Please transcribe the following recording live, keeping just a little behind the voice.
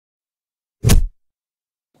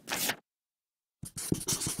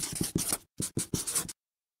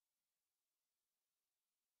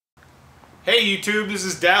Hey YouTube, this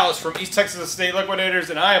is Dallas from East Texas Estate Liquidators,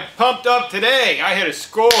 and I am pumped up today. I hit a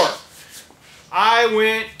score. I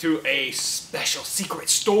went to a special secret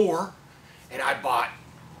store and I bought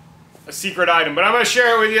a secret item, but I'm going to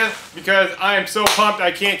share it with you because I am so pumped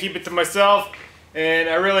I can't keep it to myself, and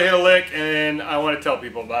I really hit a lick and I want to tell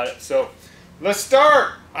people about it. So let's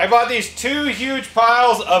start. I bought these two huge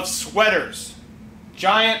piles of sweaters,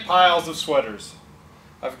 giant piles of sweaters.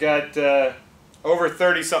 I've got over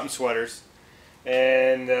 30 something sweaters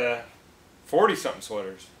and 40 something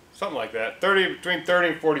sweaters, something like that. Between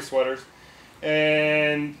 30 and 40 sweaters.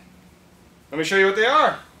 And let me show you what they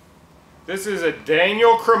are. This is a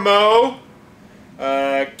Daniel Cremo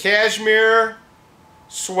cashmere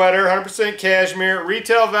sweater, 100% cashmere,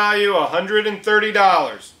 retail value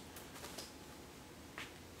 $130.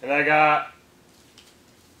 And I got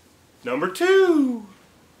number 2,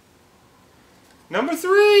 number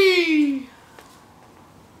 3.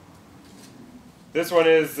 This one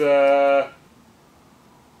is, this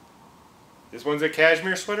one's a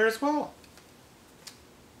cashmere sweater as well.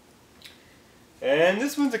 And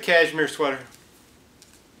this one's a cashmere sweater.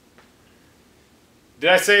 Did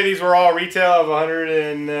I say these were all retail of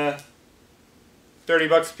 130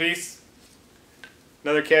 bucks a piece?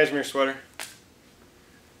 Another cashmere sweater.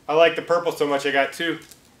 I like the purple so much I got 2.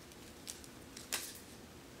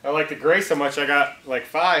 I like the gray so much I got like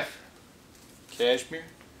 5. Cashmere.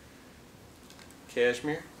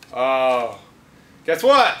 Cashmere. Oh, guess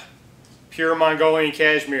what? Pure Mongolian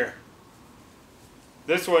cashmere.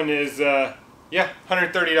 This one is, yeah,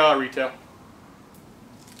 $130 retail.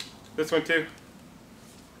 This one too.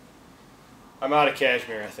 I'm out of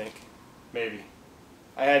cashmere, I think. Maybe.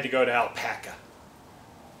 I had to go to alpaca.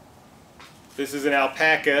 This is an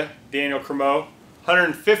alpaca Daniel Cremo,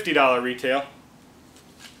 $150 retail.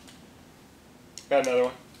 Got another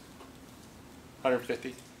one.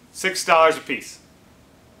 $150. $6 a piece.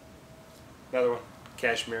 Another one.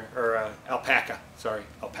 Cashmere, or alpaca. Sorry,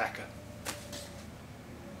 alpaca.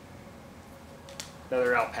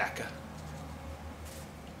 Another alpaca.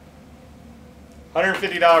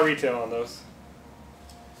 $150 retail on those.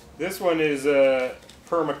 This one is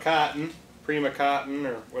Prima Cotton,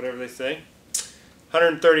 or whatever they say.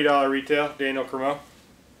 $130 retail, Daniel Cremo.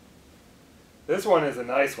 This one is a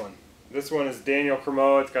nice one. This one is Daniel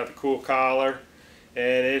Cremo. It's got the cool collar,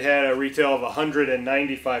 and it had a retail of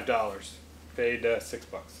 $195. Paid $6.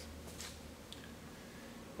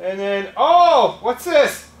 And then, oh, what's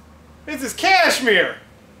this? This is cashmere.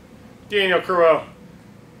 Daniel Cremo.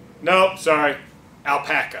 Nope, sorry,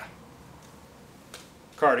 alpaca.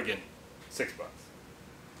 Cardigan, $6.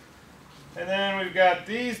 And then we've got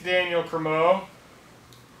these Daniel Cremo.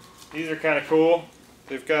 These are kind of cool.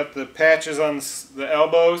 They've got the patches on the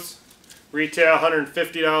elbows. Retail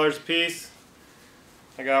 $150 a piece.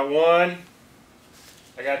 I got 1.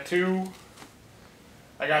 I got 2.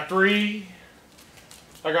 I got 3.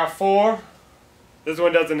 I got 4. This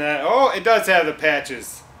one doesn't have, oh, it does have the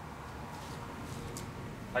patches.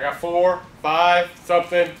 I got 4, 5,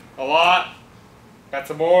 something, a lot. Got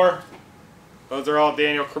some more. Those are all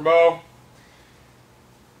Daniel Cremo.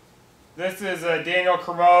 This is a Daniel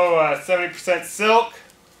Cremo 70% silk,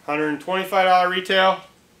 $125 retail.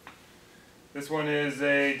 This one is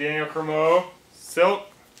a Daniel Cremo silk,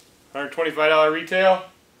 $125 retail.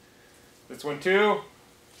 This one too.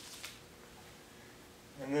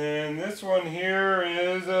 And then this one here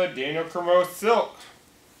is a Daniel Cremo silk,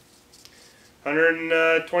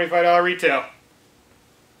 $125 retail.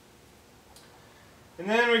 And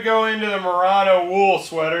then we go into the Merino wool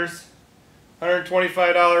sweaters,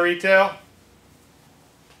 $125 retail.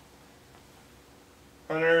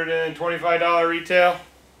 $125 retail.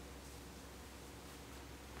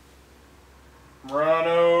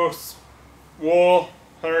 Merino wool,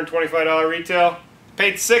 $125 retail.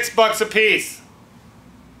 Paid $6 a piece.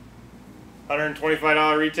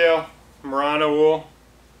 $125 retail. Merino wool.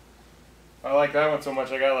 I like that one so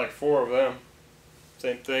much I got like 4 of them.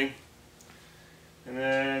 Same thing. And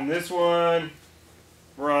then this one,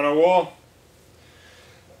 Merino wool.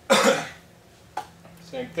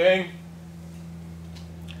 Same thing.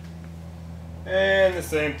 And the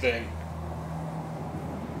same thing.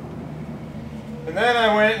 And then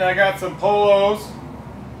I went and I got some polos.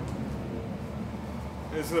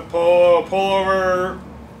 This is a polo, pullover,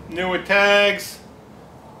 new with tags.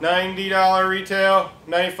 $90 retail,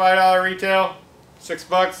 $95 retail,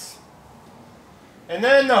 $6. And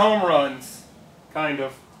then the home runs, kind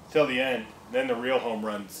of, till the end. Then the real home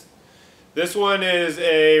runs. This one is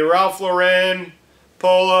a Ralph Lauren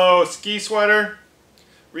polo ski sweater.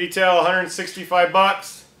 Retail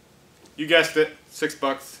 $165. You guessed it,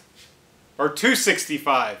 $6. Or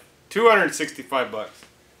 $265. $265.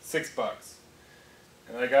 $6.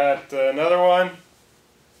 And I got another one.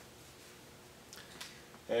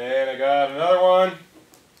 And I got another one.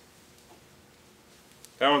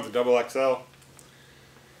 That one's a double XL.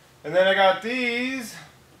 And then I got these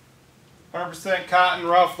 100% cotton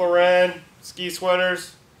Ralph Lauren ski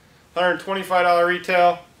sweaters. $125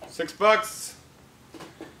 retail, $6.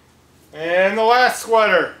 And the last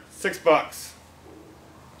sweater, $6.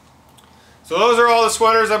 So those are all the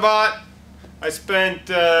sweaters I bought. I spent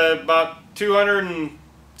about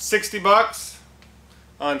 $260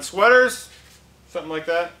 on sweaters, something like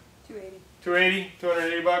that.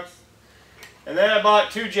 280 bucks. And then I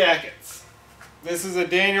bought 2 jackets. This is a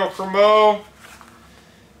Daniel Cremo.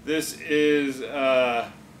 This is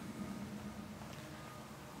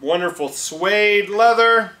wonderful suede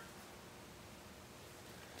leather.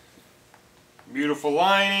 Beautiful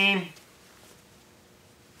lining.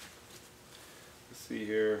 Let's see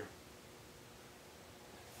here.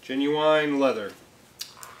 Genuine leather.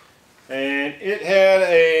 And it had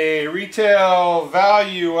a retail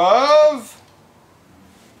value of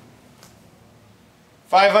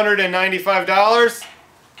 $595.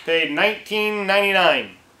 Paid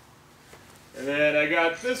 $19.99. And then I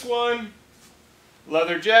got this one,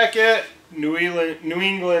 leather jacket, New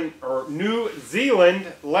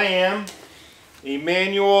Zealand lamb,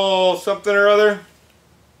 Emmanuel something or other.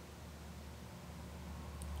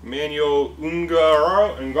 Emmanuel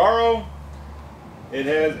Ungaro. It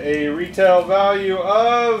has a retail value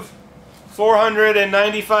of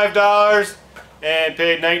 $495 and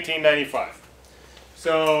paid $19.95.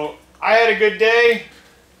 So I had a good day.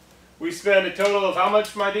 We spent a total of how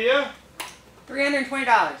much, my dear? $320.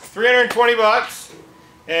 $320.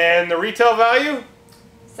 And the retail value?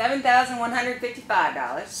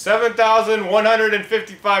 $7,155.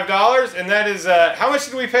 $7,155. And that is, how much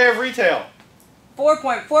did we pay of retail?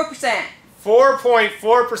 4.4%.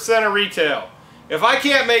 4.4% of retail. If I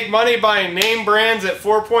can't make money buying name brands at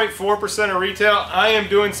 4.4% of retail, I am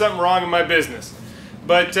doing something wrong in my business.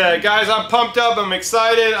 But guys, I'm pumped up. I'm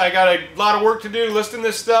excited. I got a lot of work to do listing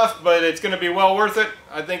this stuff, but it's going to be well worth it.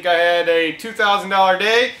 I think I had a $2,000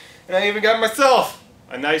 day, and I even got myself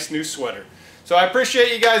a nice new sweater. So I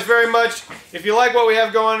appreciate you guys very much. If you like what we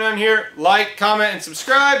have going on here, like, comment, and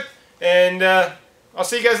subscribe. And I'll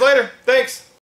see you guys later. Thanks.